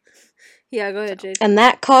afterward. yeah, go ahead, Jade. And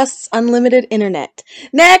that costs unlimited internet.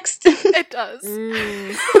 Next. It does.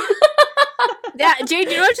 Mm. Yeah, Jade,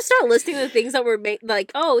 you know what? Just start listing the things that were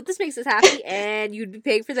like, oh, this makes us happy, and you'd be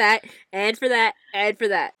paying for that, and for that, and for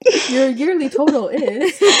that. Your yearly total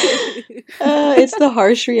is It's the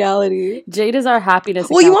harsh reality. Jade is our happiness.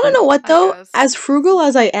 Well, you want to accountant. know what I though? guess. As frugal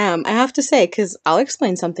as I am, I have to say, because I'll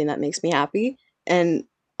explain something that makes me happy, and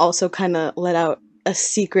also kind of let out a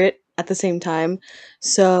secret at the same time.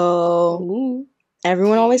 So Ooh.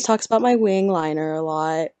 everyone always talks about my wing liner a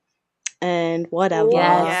lot, and whatever.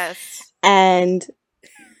 Yes. Yes. And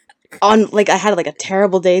on like I had like a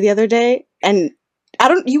terrible day the other day, and I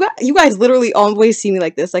don't you guys literally always see me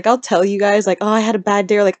like this. Like I'll tell you guys like, oh, I had a bad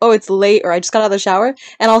day, or like, oh, it's late, or I just got out of the shower,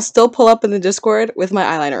 and I'll still pull up in the Discord with my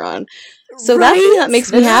eyeliner on. So that's the thing that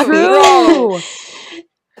makes me That's happy. true.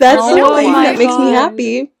 That's Oh the my thing that makes me God.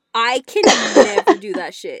 happy. I can never do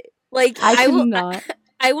that shit. Like, I will. cannot.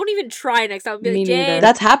 I won't even try next time. I'll be Me like, neither. Jade,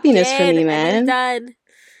 That's happiness for Jade, me, I man. need it done.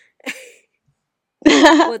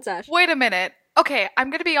 What's Ash? Wait a minute. Okay, I'm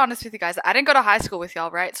gonna be honest with you guys. I didn't go to high school with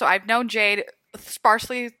y'all, right? So I've known Jade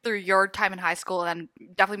sparsely through your time in high school and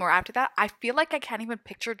definitely more after that. I feel like I can't even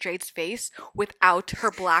picture Jade's face without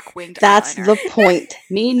her black winged That's eyeliner. the point.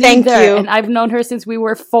 Me Thank neither. you. And I've known her since we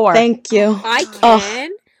were 4. Thank you. I Ugh.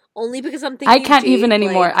 can, only because I'm thinking I can't Jade, even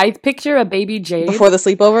anymore. like- I picture a baby Jade. Before the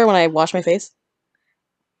sleepover when I wash my face.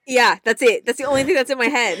 yeah, that's it. That's the only thing that's in my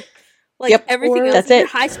head. Like, Yep. everything Or- else That's in it.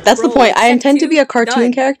 high school. That's the bro, point. I set intend to be a cartoon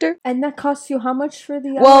done. character. and that costs you how much for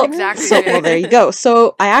the Well, eyeliner? Exactly. So, well, there you go.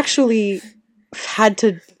 So I actually had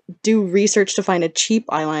to do research to find a cheap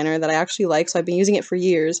eyeliner that I actually like. So I've been using it for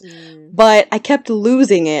years, but I kept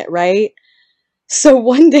losing it, right? So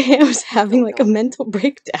one day I was having Oh, like no. a mental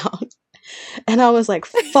breakdown. And I was like,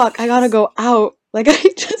 fuck, I gotta go out. Like, I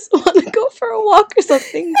just want to go for a walk or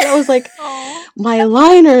something. But I was like, my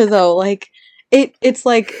liner, though, like, it's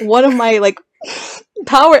like one of my, like,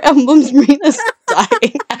 power emblems. Marina's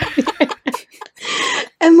dying.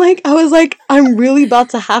 And, like, I was like, I'm really about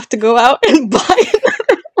to have to go out and buy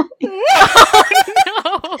another one.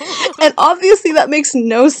 Oh, no. And obviously that makes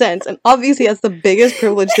no sense. And obviously that's the biggest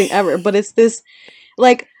privilege thing ever. But it's this,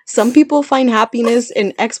 like, some people find happiness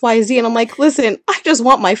in XYZ, and I'm like, listen, I just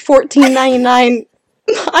want my $14.99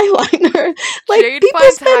 eyeliner. Like, Jade people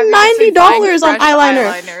spend $90 on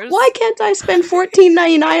eyeliner. Eyeliners. Why can't I spend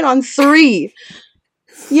 $14.99 on 3?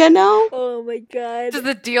 You know? Oh my god. Does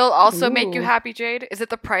the deal also make you happy, Jade? Is it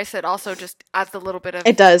the price that also just adds a little bit of...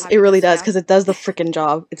 It does. It really does, because it does the freaking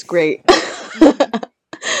job. It's great.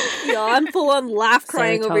 Yo, I'm full on laugh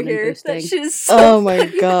crying over here. That shit is so oh my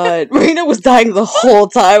god. Marina was dying the whole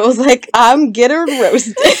time. I was like, I'm getting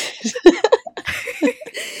roasted.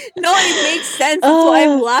 No, it makes sense. That's why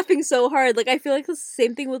I'm laughing so hard. Like, I feel like it's the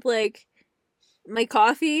same thing with, like, my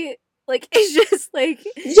coffee. Like, it's just, like,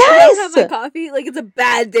 yes! If I don't have my coffee, like, it's a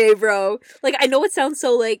bad day, bro. Like, I know it sounds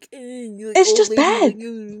so, like it's just bad.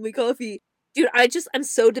 Like, my coffee. Dude, I'm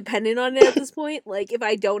so dependent on it at this point. Like, if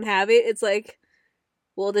I don't have it, it's like,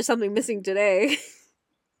 well, there's something missing today.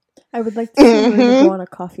 I would like to see Marina go on a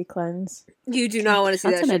coffee cleanse. You do not want to see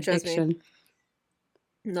That's that an shit, addiction. trust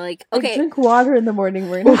me. Like, okay. I drink water in the morning,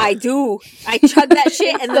 Marina. I do. I chug that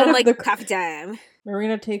shit and then I'm like, coffee time.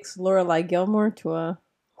 Marina takes Lorelai Gilmore to a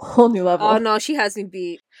whole new level. Oh no, she has me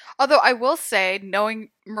beat. Although I will say, knowing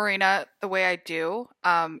Marina the way I do,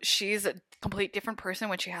 she's a complete different person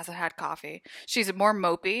when she hasn't had coffee. She's more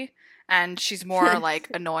mopey. And she's more, like,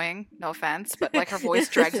 annoying, no offense, but, like, her voice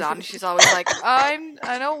drags on, and she's always like, I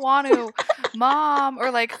don't want to, Mom,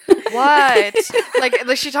 or, like, what?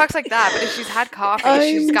 Like, she talks like that, but if she's had coffee,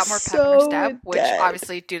 she's got more pep in her step, which,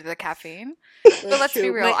 obviously, due to the caffeine. But let's be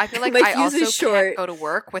real, I feel like I also can't go to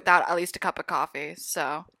work without at least a cup of coffee,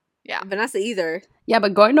 so... Yeah. Vanessa either. Yeah,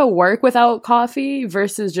 but going to work without coffee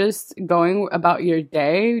versus just going about your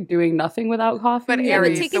day doing nothing without coffee. But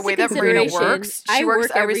Aries, the way that Marina works, she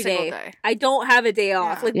works every single day. I don't have a day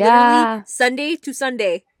off. Like literally Sunday to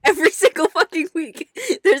Sunday. Every single fucking week.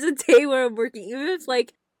 There's a day where I'm working. Even if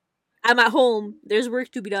like I'm at home, there's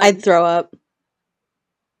work to be done. I'd throw up.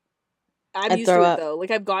 I'm used to it though.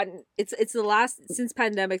 Like I've gotten it's the last since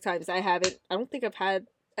pandemic times I don't think I've had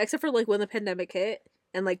except for like when the pandemic hit.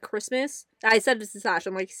 And, like, Christmas, I said this to Sash,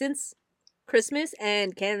 I'm like, since Christmas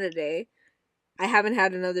and Canada Day, I haven't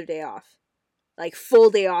had another day off. Like, full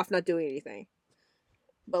day off, not doing anything.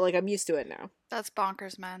 But, like, I'm used to it now. That's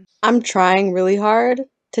bonkers, man. I'm trying really hard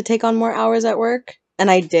to take on more hours at work.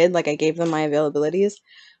 And I did, like, I gave them my availabilities.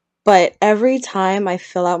 But every time I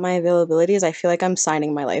fill out my availabilities, I feel like I'm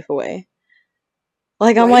signing my life away.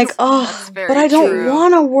 Like, I'm like, oh, but I don't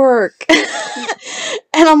want to work.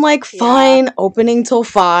 And I'm like, fine, opening till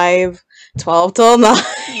 5, 12 till 9.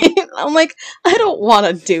 I'm like, I don't want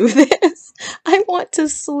to do this. I want to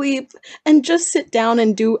sleep and just sit down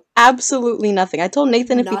and do absolutely nothing. I told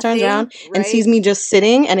Nathan if he turns around and sees me just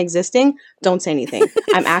sitting and existing, don't say anything.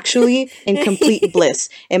 I'm actually in complete bliss.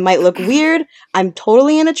 It might look weird. I'm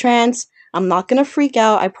totally in a trance. I'm not going to freak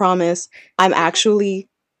out, I promise. I'm actually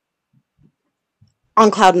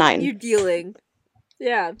on cloud 9. You're dealing.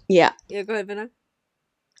 Yeah. Yeah. Yeah, go ahead, Vinna.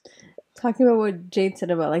 Talking about what Jade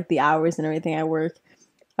said about like the hours and everything I work,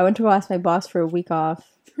 I went to ask my boss for a week off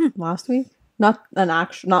last week. Not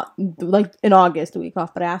like in August, a week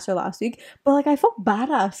off, but I asked her last week. But like I felt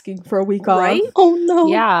bad asking for a week off. Right? Oh no.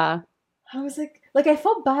 Yeah. I was like I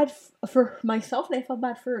felt bad for myself and I felt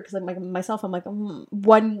bad for her because like myself I'm like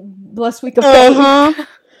one less week of pay.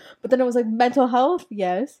 But then it was like mental health,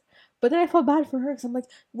 yes. But then I felt bad for her because I'm like,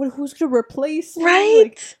 who's going to replace me? Right?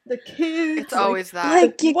 Like, the kids. It's always that.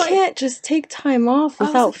 Like, you can't just take time off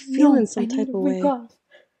without feeling some type of way.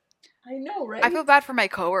 I know, right? I feel bad for my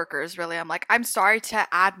coworkers, really. I'm like, I'm sorry to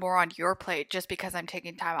add more on your plate just because I'm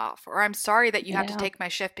taking time off. Or I'm sorry that you have to take my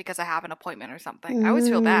shift because I have an appointment or something. I always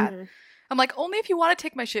feel bad. I'm like, only if you want to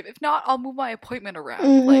take my shift. If not, I'll move my appointment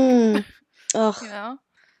around. Like, ugh. You know?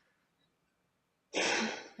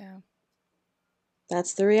 Yeah.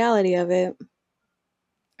 That's the reality of it.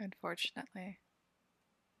 Unfortunately.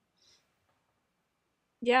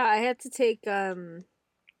 Yeah, I had to take what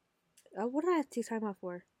did I have to take time off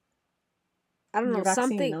for? I don't know,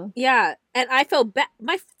 something. No? Yeah, and I felt bad.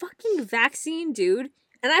 My fucking vaccine, dude.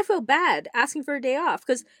 And I felt bad asking for a day off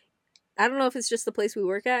because I don't know if it's just the place we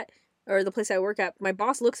work at or the place I work at. My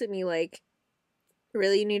boss looks at me like,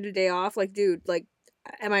 "Really, you need a day off?" Like, dude, like,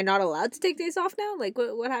 am I not allowed to take days off now? Like,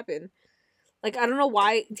 what happened? Like, I don't know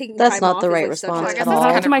why taking That's time not off the is, right like, response such a... at I guess all.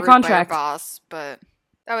 that's Back to my rude by your contract. boss, but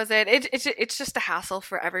that was it. It's just a hassle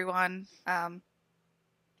for everyone.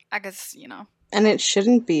 I guess, you know. And it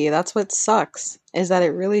shouldn't be. That's what sucks, is that it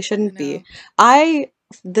really shouldn't be. know.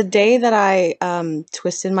 The day that I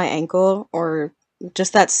twisted my ankle, or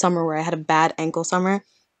just that summer where I had a bad ankle summer,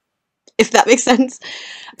 if that makes sense,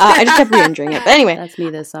 I just kept re-injuring it. But anyway, That's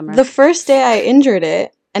me this summer. the first day I injured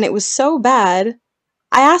it, and it was so bad,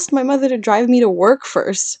 I asked my mother to drive me to work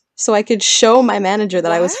first so I could show my manager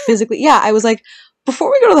that I was What? physically... Yeah, I was like,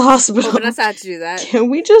 before we go to the hospital, Oh, Vanessa had to do that. can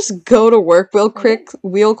we just go to work real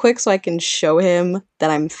quick so I can show him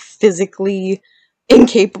that I'm physically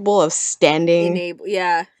incapable of standing?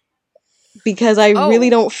 Yeah. Because I really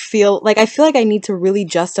don't feel... Like, I feel like I need to really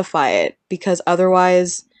justify it, because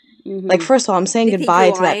otherwise... Like, first of all, I'm saying They think goodbye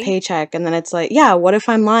you're to that lying? paycheck, and then it's like, yeah, what if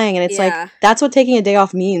I'm lying? And it's Yeah. like, that's what taking a day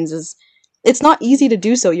off means, is it's not easy to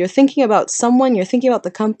do so. You're thinking about someone, you're thinking about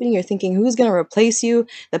the company, you're thinking who's going to replace you,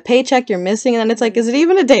 the paycheck you're missing, and then it's like, is it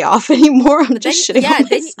even a day off anymore? I'm just shitting on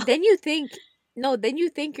myself. Then you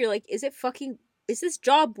think, you're like, is this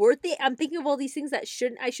job worth it? I'm thinking of all these things that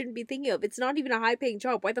I shouldn't be thinking of. It's not even a high paying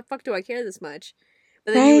job. Why the fuck do I care this much?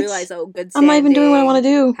 But then you realize, oh, good standing, I'm not even doing what I want to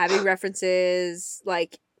do. having references,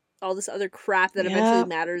 like all this other crap that eventually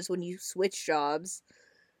matters when you switch jobs.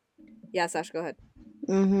 Yeah, Sasha, go ahead.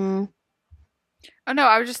 Mm-hmm. Oh no,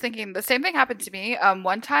 I was just thinking the same thing happened to me.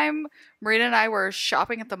 One time Marina and I were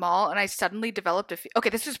shopping at the mall and I suddenly developed okay,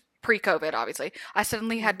 this is pre-COVID, obviously. I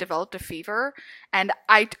suddenly had developed a fever, and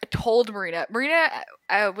I told Marina. Marina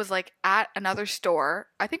was like at another store.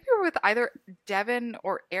 I think we were with either Devin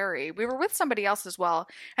or Ari. We were with somebody else as well.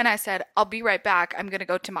 And I said, I'll be right back. I'm going to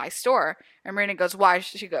go to my store. And Marina goes, why?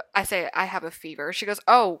 I say, I have a fever. She goes,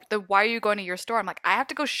 oh, then why are you going to your store? I'm like, I have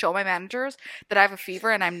to go show my managers that I have a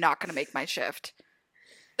fever and I'm not going to make my shift.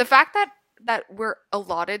 The fact that we're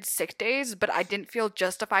allotted sick days, but I didn't feel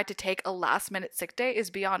justified to take a last minute sick day is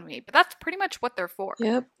beyond me. But that's pretty much what they're for.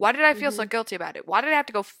 Yep. Why did I feel so guilty about it? Why did I have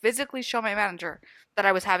to go physically show my manager that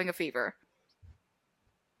I was having a fever?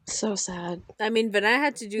 So sad. I mean, Vanessa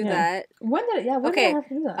had to do that. When did I have to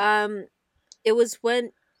do that? It was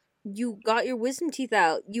when you got your wisdom teeth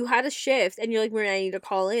out. You had a shift, and you're like, Maria, I need to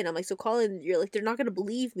call in. I'm like, so call in. You're like, they're not gonna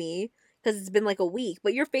believe me because it's been like a week,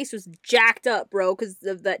 but your face was jacked up, bro, because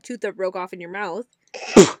of that tooth that broke off in your mouth.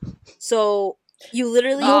 So you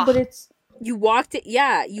literally, but it's you walked it.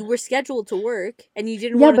 Yeah, you were scheduled to work, and you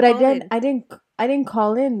didn't. Yeah, but I didn't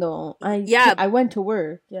call in though. I went to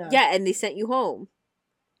work. Yeah, and they sent you home.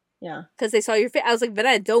 Yeah, because they saw your face. I was like,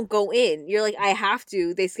 Vanessa, don't go in. You're like, I have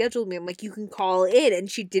to. They scheduled me. I'm like, you can call in, and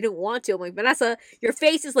she didn't want to. I'm like, Vanessa, your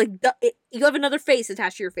face is like you have another face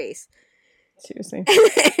attached to your face. Seriously.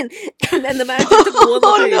 And then the manager took one look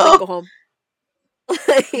at you and like, go home.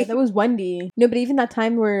 Yeah, that was Wendy. No, but even that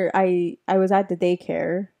time where I was at the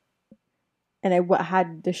daycare and I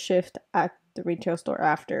had the shift at the retail store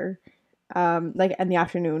after, like in the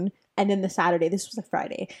afternoon, and then the Saturday, this was a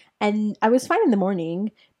Friday, and I was fine in the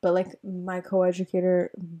morning, but like my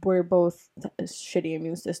co-educator, we're both shitty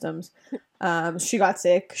immune systems. She got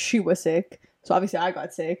sick, she was sick, so obviously I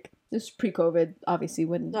got sick. This is pre-COVID, obviously,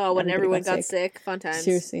 when everyone got sick. Fun times.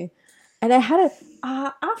 Seriously. And I had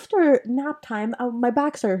after nap time, my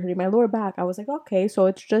back started hurting, my lower back. I was like, okay, so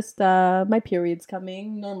it's just my period's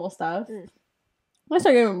coming, normal stuff. I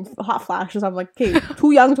started getting hot flashes. I'm like, okay,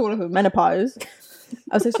 too young to go to menopause.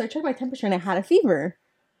 I was like, so I checked my temperature and I had a fever.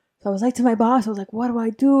 So I was like to my boss, I was like, what do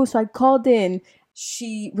I do? So I called in.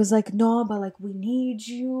 She was like, no, but like, we need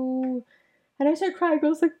you. And I started crying. I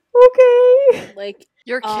was like, okay. Like,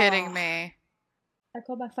 you're kidding me. I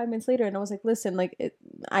called back 5 minutes later and I was like, listen, like,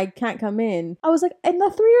 I can't come in. I was like, in the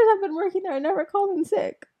 3 years I've been working there, I never called in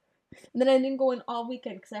sick. And then I didn't go in all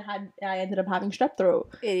weekend because I ended up having strep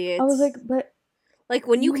throat. Idiots. I was like, but... Like,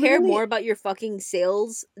 when you care more about your fucking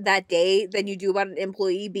sales that day than you do about an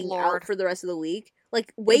employee being out for the rest of the week,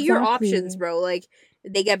 like, weigh your options, bro. Like,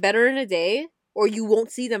 they get better in a day, or you won't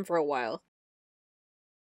see them for a while.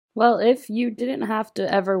 Well, if you didn't have to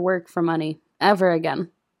ever work for money, ever again,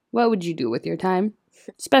 what would you do with your time?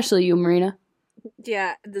 Especially you, Marina.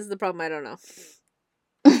 Yeah, this is the problem. I don't know.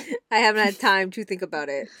 I haven't had time to think about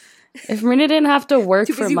it. If Marina didn't have to work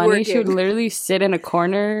for money, she would literally sit in a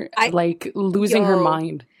corner, like, losing her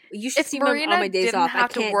mind. You should see Marina on my days didn't off. have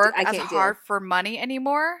to work as hard for money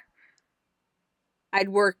anymore. I'd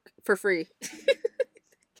work for free.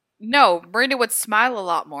 No, Marina would smile a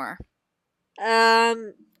lot more.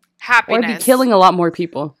 Happiness. Or be killing a lot more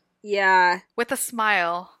people. Yeah. With a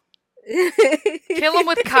smile. Kill them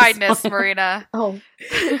with kindness, Marina. Oh.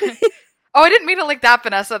 Oh, I didn't mean it like that,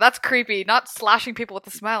 Vanessa. That's creepy. Not slashing people with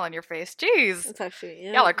a smile on your face. Jeez. That's actually,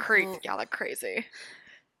 yeah. Y'all are creepy. Y'all are crazy.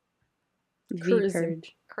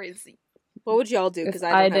 Crazy. What would y'all do? If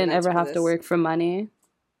I didn't ever have to work for money,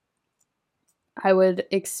 I would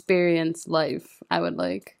experience life. I would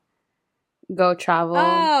like go travel.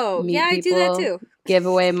 Oh, meet yeah, I people, do that too. Give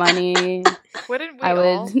away money. Wouldn't we I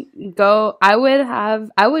all? would go.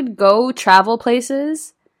 I would go travel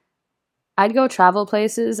places. I'd go travel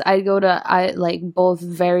places. I'd go to like both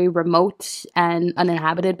very remote and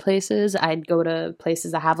uninhabited places. I'd go to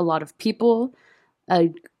places that have a lot of people.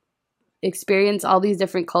 I'd experience all these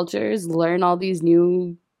different cultures, learn all these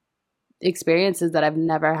new experiences that I've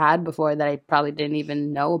never had before that I probably didn't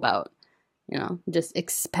even know about. You know, just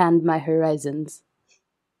expand my horizons.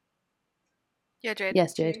 Yeah, Jade.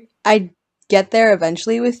 Yes, Jade. I'd get there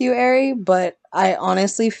eventually with you, Ari, but I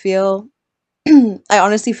honestly feel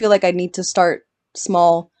like I need to start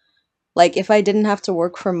small. Like, if I didn't have to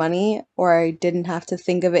work for money, or I didn't have to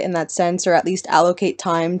think of it in that sense, or at least allocate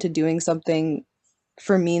time to doing something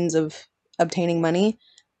for means of obtaining money,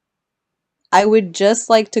 I would just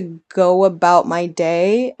like to go about my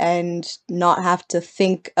day and not have to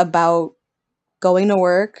think about going to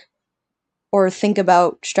work or think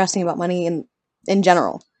about stressing about money in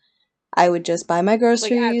general. I would just buy my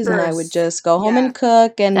groceries and I would just go home and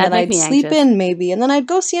cook, and then I'd sleep in maybe, and then I'd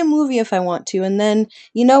go see a movie if I want to, and then,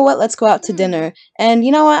 you know what, let's go out to dinner, and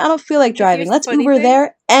you know what, I don't feel like driving, let's Uber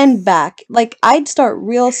there and back. Like, I'd start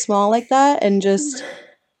real small like that and just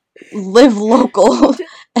live local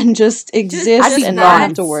and just exist and not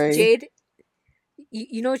have to worry. Jade,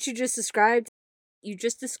 you know what you just described? You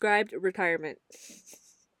just described retirement.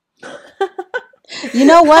 You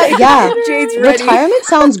know what? Yeah. Jade's ready. Retirement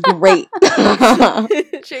sounds great.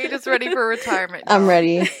 Jade is ready for retirement. I'm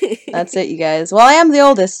ready. That's it, you guys. Well, I am the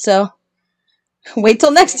oldest, so wait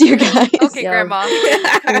till next year, guys. Okay, Grandma.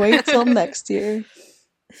 Wait till next year.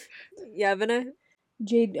 Yeah, Vanna?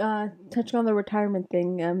 Jade, touching on the retirement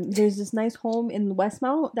thing, there's this nice home in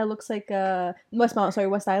Westmount that looks like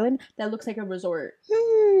West Island, that looks like a resort.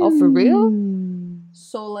 Oh, for real?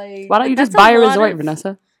 So, like... Why don't you just buy a resort,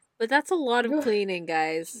 Vanessa? But that's a lot of cleaning,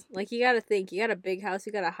 guys. Like, you gotta think. You got a big house.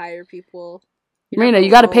 You gotta hire people. Marina,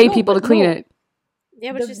 you gotta pay people to clean it.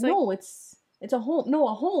 Yeah, but it's just like... No, it's a home. No,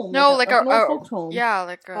 a home. No, like a folks home. Yeah,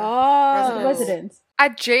 like a residence.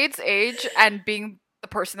 At Jade's age and being the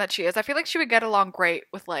person that she is, I feel like she would get along great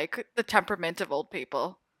with, like, the temperament of old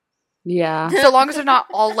people. Yeah. So long as they're not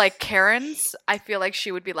all, like, Karens, I feel like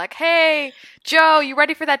she would be like, hey, Joe, you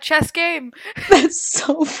ready for that chess game? That's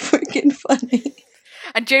so freaking funny.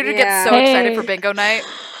 And Jade would get so excited for bingo night.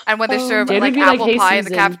 And when they serve like apple pie in the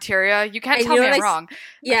cafeteria, you can't tell me I'm wrong.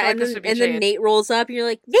 Yeah, and then Nate rolls up and you're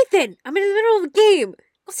like, Nathan, I'm in the middle of a game.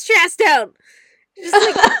 Go sit your ass down.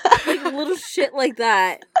 Just like little shit like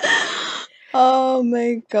that. Oh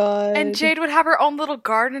my god. And Jade would have her own little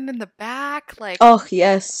garden in the back. Like, oh,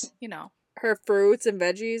 yes. You know. Her fruits and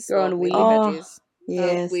veggies. Growing weed. Veggies.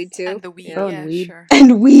 Yes. Weed too. And the weed, weed. Sure.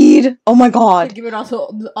 And weed. Oh my god. Give it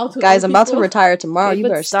also guys, I'm about to retire tomorrow. You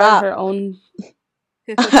better stop. Her own...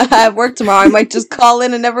 I have work tomorrow. I might just call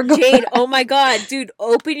in and never go Jade, back. oh my god, dude,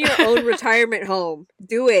 open your own retirement home.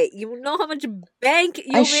 Do it. You know how much bank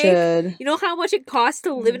you'll make? Should. You know how much it costs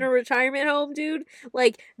to live in a retirement home, dude?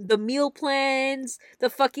 Like, the meal plans, the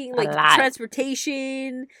fucking, like,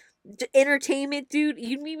 transportation, entertainment, dude.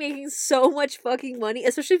 You'd be making so much fucking money,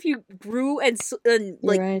 especially if you grew and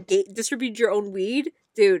like, distribute your own weed.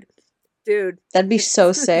 Dude. That'd be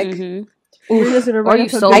so sick. Mm-hmm. Or you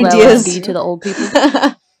sold ideas LSD to the old people.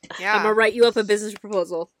 Yeah. I'm gonna write you up a business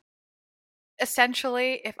proposal.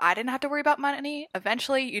 Essentially, if I didn't have to worry about money,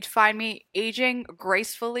 eventually you'd find me aging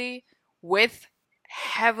gracefully with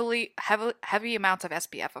heavy amounts of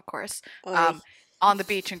SPF, of course, on the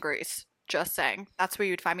beach in Greece. Just saying. That's where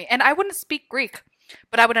you'd find me. And I wouldn't speak Greek,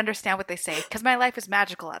 but I would understand what they say, because my life is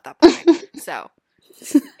magical at that point. So,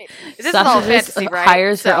 this is all fantasy, right?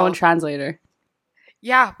 Hires her own translator.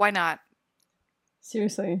 Yeah, why not?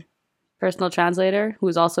 Seriously. Personal translator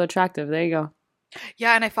who's also attractive. There you go.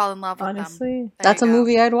 Yeah, and I fall in love with them. Honestly, that's a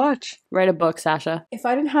movie I'd watch. Write a book, Sasha. If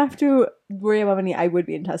I didn't have to worry about money, I would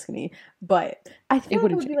be in Tuscany. But I think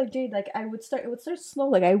it would be like Jade. Like, it would start slow.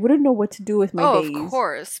 Like, I wouldn't know what to do with my days. Of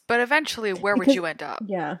course. But eventually, where would you end up?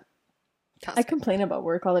 Yeah. Tuscany. I complain about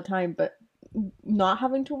work all the time, but not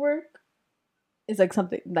having to work is like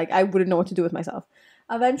something, like, I wouldn't know what to do with myself.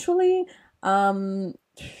 Eventually, who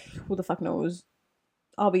the fuck knows?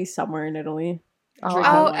 I'll be somewhere in Italy.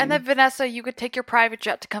 Oh, and then Vanessa, you could take your private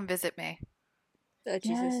jet to come visit me.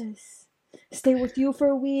 Jesus. Yes. Stay with you for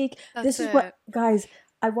a week. This is what, guys,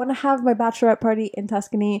 I want to have my bachelorette party in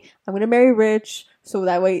Tuscany. I'm going to marry rich so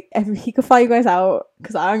that way he could fly you guys out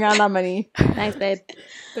because I don't got that money. Nice, babe.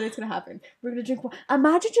 But it's going to happen. We're going to drink.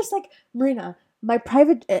 Imagine just like, Marina, my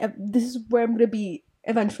private, this is where I'm going to be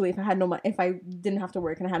eventually if I had no money, if I didn't have to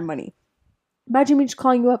work and I had money. Imagine me just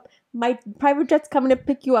calling you up. My private jet's coming to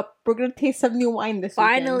pick you up. We're going to taste some new wine this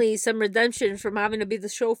Finally, weekend. some redemption from having to be the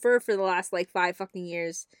chauffeur for the last, 5 fucking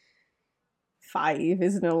years. 5,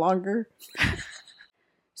 isn't it longer?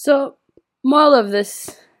 So, moral of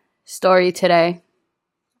this story today,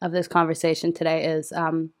 of this conversation today is,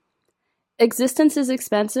 existence is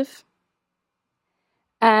expensive.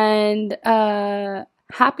 And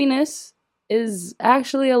happiness is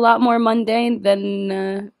actually a lot more mundane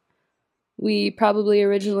than we probably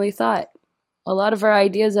originally thought. A lot of our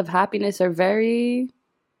ideas of happiness are very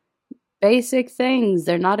basic things.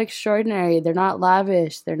 They're not extraordinary. They're not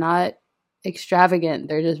lavish. They're not extravagant.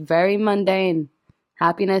 They're just very mundane.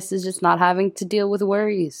 Happiness is just not having to deal with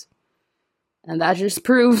worries. And that just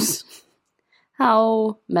proves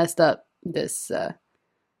how messed up this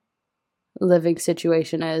living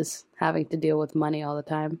situation is, having to deal with money all the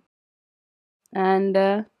time.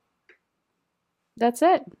 And that's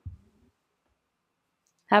it.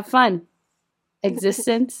 Have fun.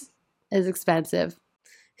 Existence is expensive.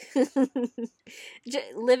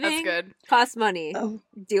 Living That's good. Costs money. Oh.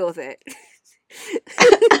 Deal with it.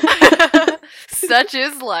 Such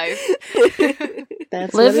is life.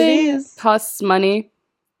 That's Living what it is. costs money.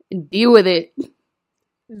 Deal with it.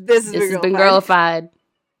 This has been Girlified.